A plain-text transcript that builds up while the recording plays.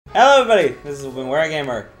Hello everybody, this is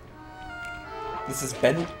Gamer. This is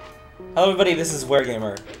Ben. Hello everybody, this is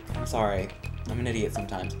Gamer. I'm sorry, I'm an idiot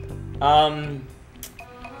sometimes.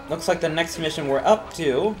 Looks like the next mission we're up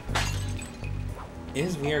to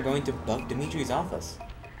is we are going to bug Dimitri's office.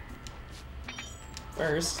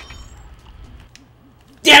 First.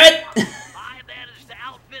 Damn it!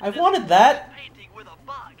 I wanted that!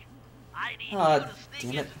 Ah,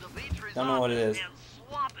 damn it. Don't know what it is.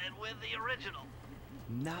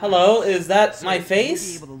 Hello, is that my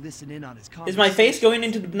face? Is my face going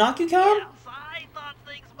into the Binocu cam?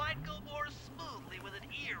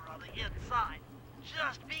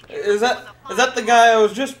 Is that the guy I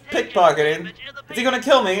was just pickpocketing? Is he gonna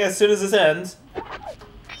kill me as soon as this ends?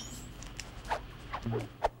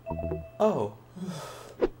 Oh.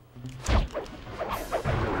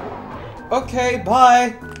 Okay, bye!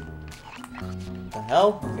 What the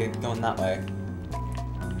hell? Okay, going that way.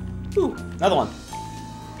 Ooh, another one.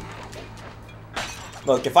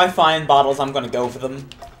 Look, if I find bottles, I'm gonna go for them.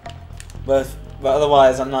 But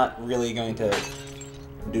otherwise, I'm not really going to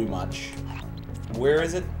do much. Where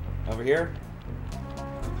is it? Over here?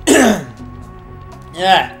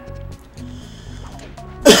 Yeah!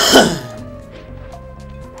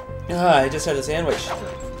 I just had a sandwich.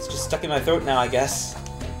 It's just stuck in my throat now, I guess.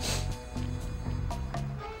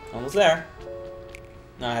 Almost there.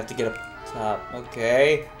 Now I have to get up top.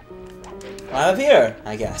 Okay. Climb up here,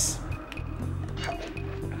 I guess.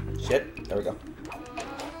 Shit. There we go.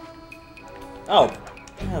 Oh.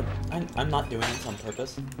 I'm not doing this on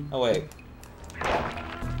purpose. Oh, wait.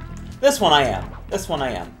 This one I am. This one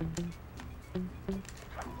I am.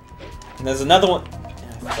 And there's another one.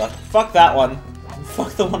 Fuck that one.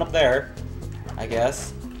 Fuck the one up there. I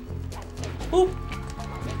guess. Boop.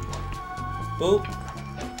 Boop.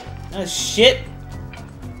 Oh, shit.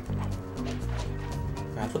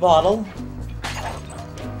 Grab the bottle.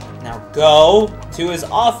 Now go to his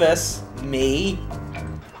office, me,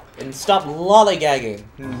 and stop lollygagging.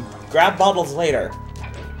 Grab bottles later.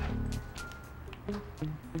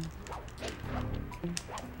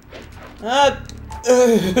 Alright.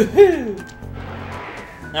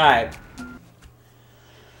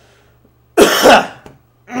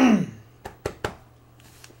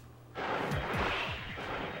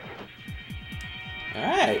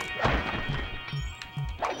 Alright.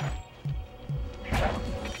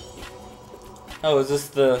 Oh, is this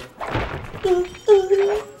the...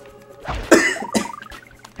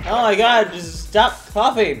 Oh my god, just stop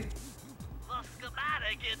coughing! The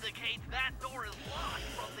schematic indicates that door is locked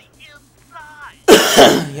from the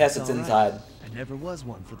inside! Yes, it's inside. I never was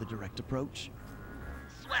one for the direct approach.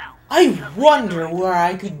 Swell. I wonder where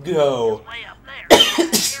I could go.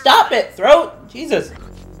 Stop it, throat! Jesus!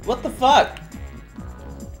 What the fuck?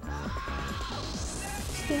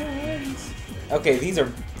 Okay,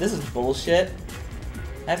 this is bullshit.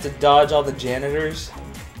 I have to dodge all the janitors.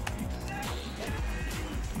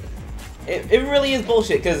 It really is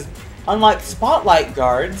bullshit, because unlike spotlight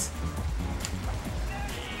guards,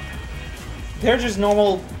 they're just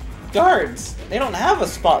normal guards. They don't have a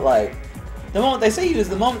spotlight. The moment they see you is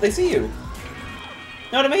the moment they see you.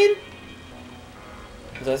 Know what I mean?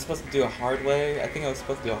 Was I supposed to do a hard way? I think I was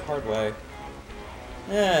supposed to do a hard way.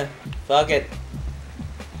 Eh, fuck it.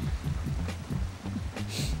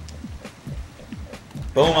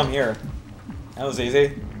 Boom, I'm here. That was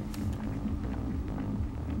easy.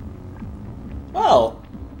 Well,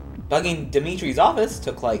 bugging Dimitri's office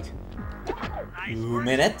took like 2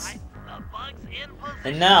 minutes.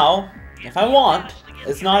 And now, if I want,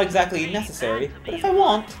 it's not exactly necessary, but if I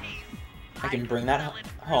want, I can bring that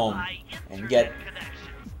home and get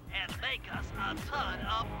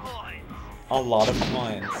a lot of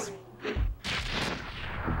coins.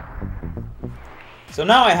 So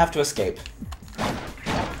now I have to escape.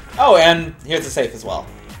 Oh, and here's the safe as well.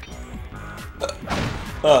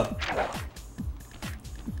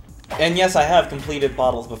 And yes, I have completed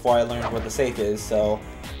bottles before I learned where the safe is, so...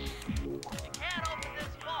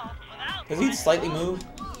 Does he slightly move?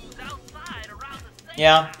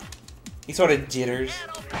 Yeah. He sort of jitters.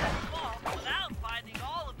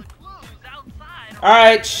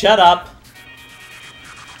 Alright, shut up.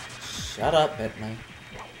 Shut up, Bentley.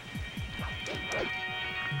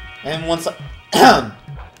 And once I...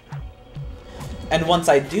 And once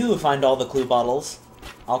I do find all the clue bottles,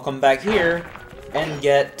 I'll come back here and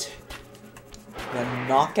get the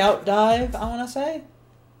knockout dive, I want to say?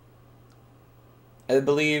 I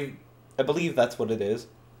believe that's what it is.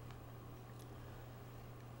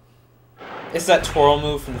 It's that twirl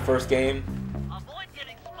move from the first game. Avoid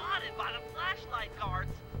getting spotted by the flashlight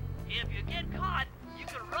guards. If you get caught, you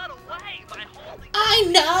can run away by holding I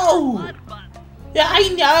know! the blood button. Yeah, I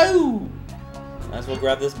know! Might as well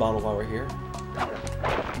grab this bottle while we're here.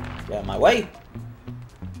 Get out of my way.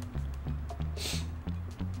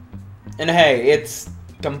 And hey, it's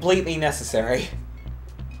completely necessary.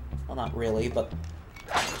 Well, not really, but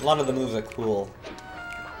a lot of the moves are cool.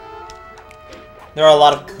 There are a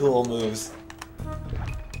lot of cool moves.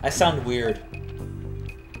 I sound weird.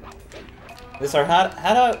 This are how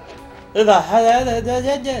to... Oh,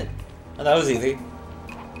 that was easy.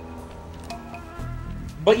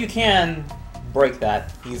 But you can break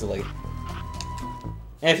that easily.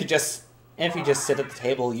 And if you just sit at the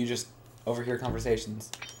table, you just overhear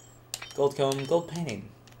conversations. Gold comb, gold painting.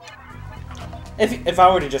 If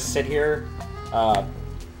I were to just sit here,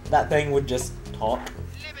 that thing would just talk.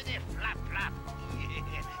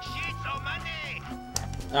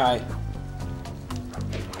 Alright.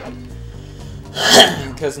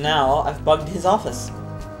 Because now I've bugged his office.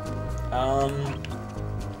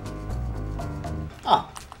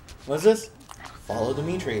 What's this? Follow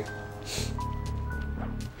Dimitri.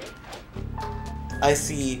 I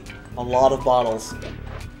see a lot of bottles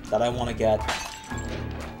that I want to get,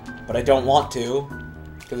 but I don't want to,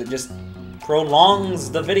 because it just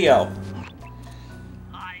prolongs the video.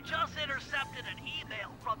 I just intercepted an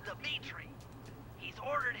email from Dimitri. He's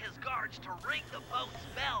ordered his guards to ring the boat's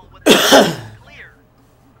bell when the coast is clear.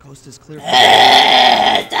 Coast is clear.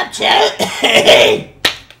 Stop shouting!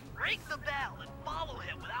 Ring the bell and follow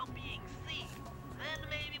him without being seen. Then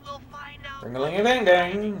maybe we'll find out.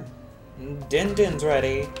 Ring-a-ling-a-ding-ding. Din-din's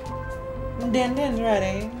ready. Din-din's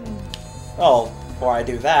ready. Oh, before I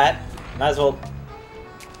do that, might as well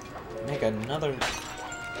make another...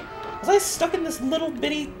 Was I stuck in this little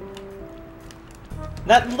bitty...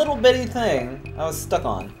 That little bitty thing I was stuck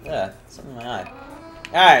on. Yeah, something in my eye.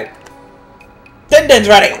 Alright. Din-din's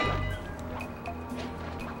ready!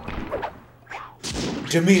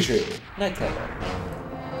 Dimitri. Nightclub.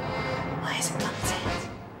 Why is it Comic Sans?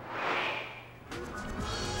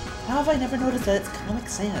 How have I never noticed that it's Comic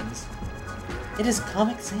Sans? It is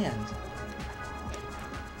Comic Sans.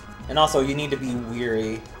 And also, you need to be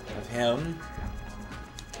weary of him.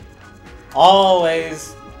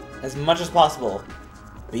 Always, as much as possible,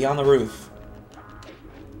 be on the roof.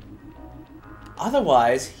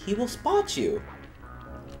 Otherwise, he will spot you.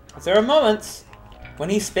 There are moments when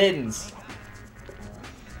he spins.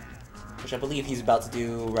 Which I believe he's about to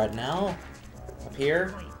do right now. Up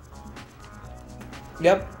here.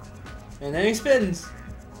 Yep. And then he spins.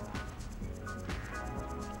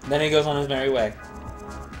 Then he goes on his merry way.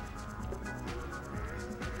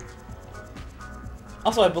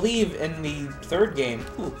 Also, I believe in the third game,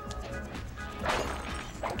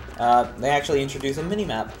 they actually introduce a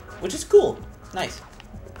mini-map, which is cool. Nice.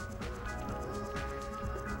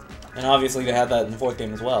 And obviously they had that in the fourth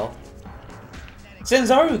game as well.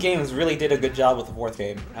 Sanzaru Games really did a good job with the fourth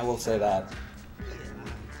game, I will say that.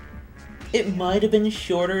 It might have been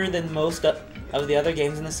shorter than most of the other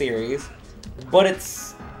games in the series, but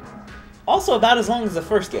it's also about as long as the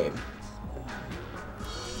first game.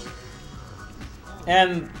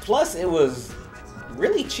 And plus, it was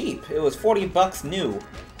really cheap. It was 40 bucks new.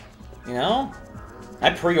 You know?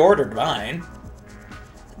 I pre-ordered mine.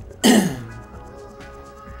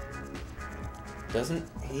 Doesn't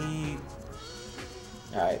he...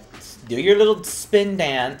 Alright, do your little spin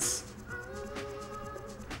dance.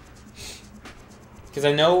 Because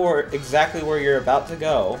I know exactly where you're about to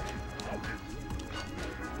go.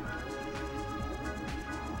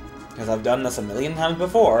 Because I've done this a million times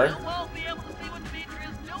before. You won't be able to see what Dimitri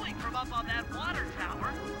is doing from up on that water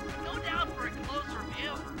tower. Go down for a closer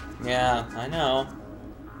view. Yeah, I know.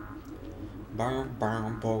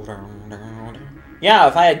 Yeah,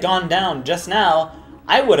 if I had gone down just now,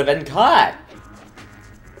 I would have been caught.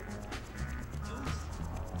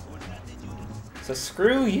 So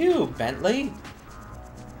screw you, Bentley.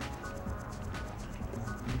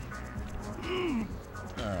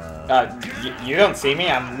 You don't see me?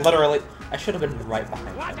 I'm literally... I should have been right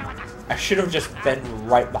behind him. I should have just been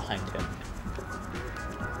right behind him.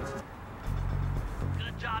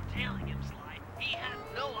 Good job tailing him, Sly. He had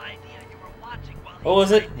no idea you were watching while he... What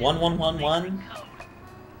was it? typed in 1111? code.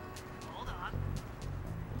 Hold on.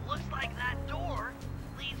 Looks like that door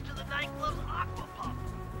leads to the nightclub's aqua pump.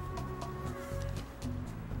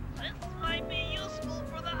 This might be useful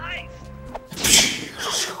for the heist.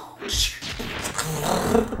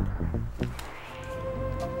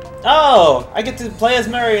 Oh! I get to play as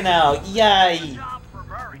Murray now! Yay! Good job for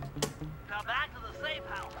Murray. Now back to the safe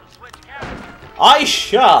house to switch characters. I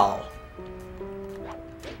shall!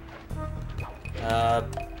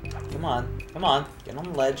 Come on. Come on. Get on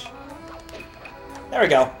the ledge. There we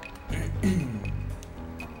go.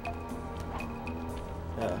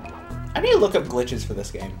 I need to look up glitches for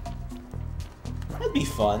this game. That'd be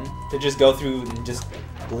fun, to just go through and just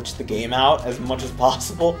glitch the game out as much as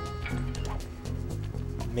possible.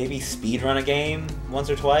 Maybe speedrun a game once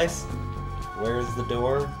or twice. Where's the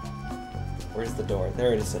door? Where's the door?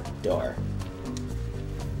 There it is, a door.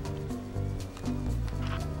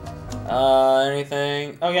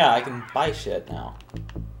 Anything? Oh yeah, I can buy shit now.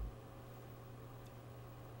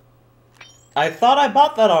 I thought I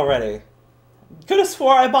bought that already. Could have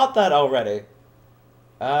swore I bought that already.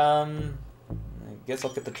 I guess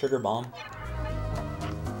I'll get the trigger bomb.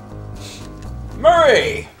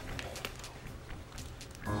 Murray!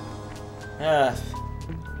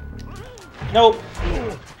 Nope.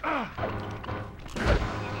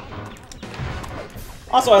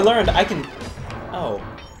 Also, I learned I can... Oh.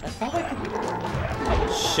 I thought I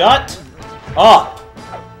could... Shut up!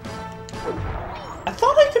 I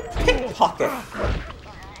thought I could pickpocket.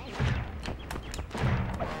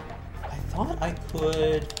 I thought I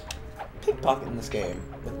could pickpocket in this game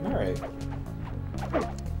with Murray.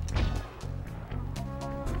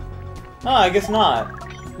 Oh, I guess not.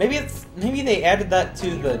 Maybe they added that to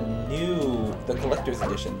the collector's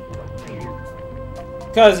edition.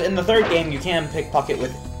 Because in the third game you can pickpocket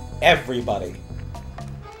with everybody.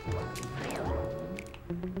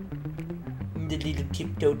 The little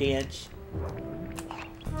tiptoe dance.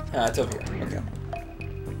 Ah, it's over here. Okay.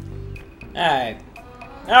 Alright.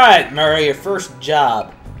 Alright, Murray, your first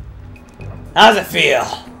job. How's it feel?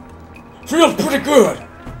 Feels pretty good.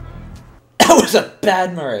 That was a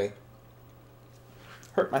bad Murray.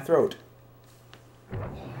 Hurt my throat.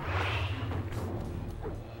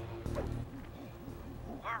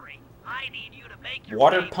 Murray, I need you to make your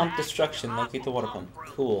Water way pump back destruction. to the Locate the water aqua pump. pump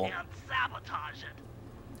room Cool. and sabotage it.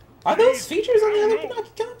 Are those features on the other Pinocchio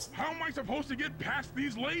games? How am I supposed to get past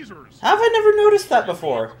these lasers? Have I never noticed that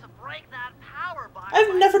before? To break that power box I've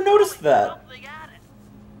by never noticed throwing that. something at it.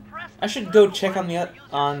 Press I the should go circle check on button the or use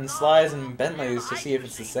your Sly's thumb and Bentleys to ice see if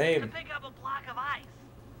it's the machine to same. pick up a block of ice.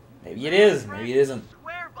 Maybe it is. Maybe it isn't.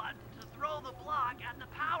 Square button to throw the block at the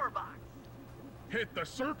power box. Hit the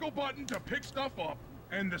circle button to pick stuff up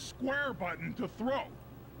and the square button to throw.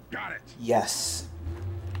 Got it. Yes.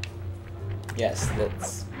 Yes,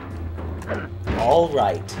 that's all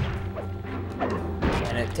right.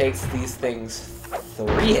 And it takes these things 3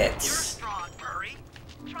 You're hits. strong, Murray.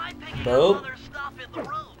 Try picking Boop. up other stuff in the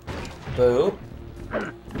room. Boop.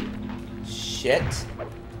 Shit.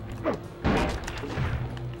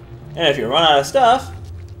 And if you run out of stuff,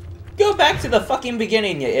 go back to the fucking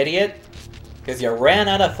beginning, you idiot. Because you ran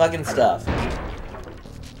out of fucking stuff. And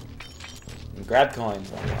grab coins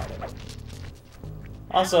while you're at it.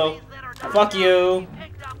 Also, Enemies that are fuck down you. can be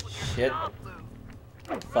picked up with your Shit. dog food.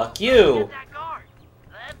 Fuck you. Get that guard.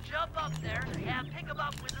 Then jump up there and pick him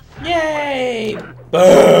up with a Yay!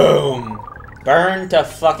 Boom! Burn to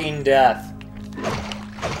fucking death.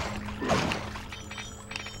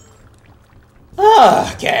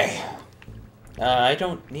 Okay. I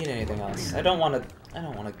don't need anything else. I don't want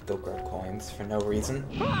to go grab coins for no reason.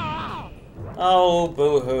 Oh,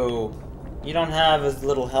 boo-hoo. You don't have as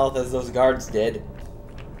little health as those guards did.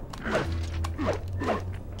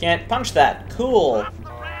 Can't punch that. Cool. Toss the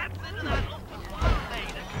rats into that open wall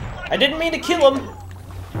made and collect I didn't mean to kill him.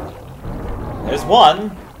 There's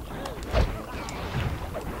one.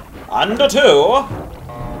 Under 2.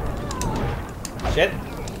 Shit.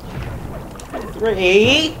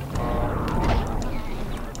 3.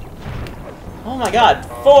 Oh my god.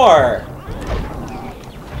 4.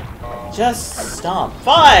 Just stomp.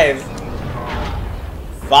 5.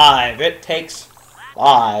 5. It takes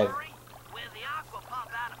 5. Murray. With the aqua pump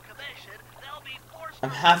out of commission, they'll be forced I'm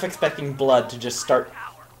to half expecting blood to just start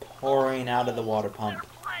power. pouring out of the water pump. They're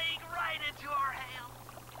playing right into our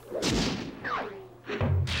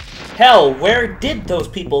hands. Hell, where did those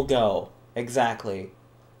people go? Exactly.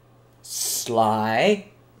 Sly?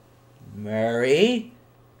 Murray?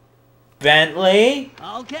 Bentley?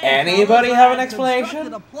 Okay. Anybody fellas, have an I've explanation?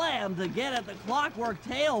 constructed a plan to get at the clockwork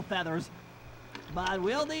tail feathers, but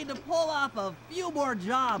we'll need to pull off a few more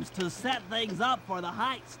jobs to set things up for the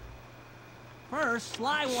heist. First,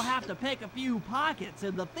 Sly will have to pick a few pockets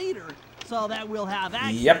in the theater so that we'll have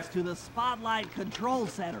access Yep. to the Spotlight Control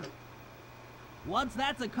Center. Once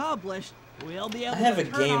that's accomplished, we'll be able I have to a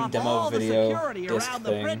turn game off demo all the video security disc around the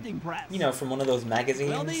thing. printing press. You know, from one of those magazines.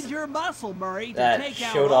 We'll need your muscle, Murray, to that take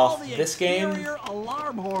out showed all off the this game. exterior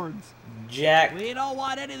alarm horns. Jack. We don't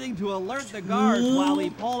want anything to alert the guards while we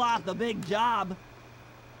pull off the big job.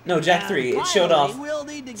 No, Jack And 3. It showed finally, off we'll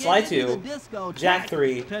need to get Sly into 2, the disco Jack tech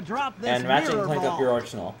 3, to drop this and Ratchet and mirror Clank Up ball. Your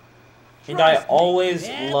Arsenal. And Trust I me, always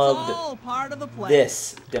it's loved all part of the plan.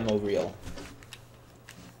 this demo reel.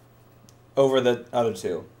 over the other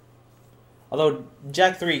two. Although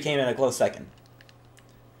Jak 3 came in a close second.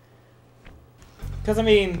 Because, I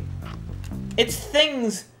mean, it's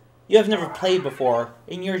things you have never played before,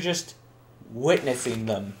 and you're just witnessing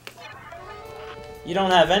them. You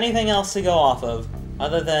don't have anything else to go off of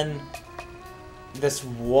other than this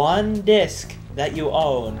one disc that you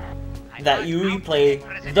own that you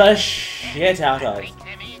replay the shit out of.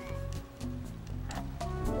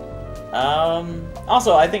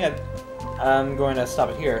 Also, I think I'm going to stop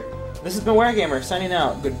it here. This has been WereGamer signing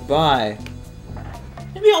out. Goodbye.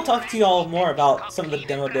 Maybe I'll talk to you all more about some of the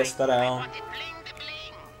demo discs that I own.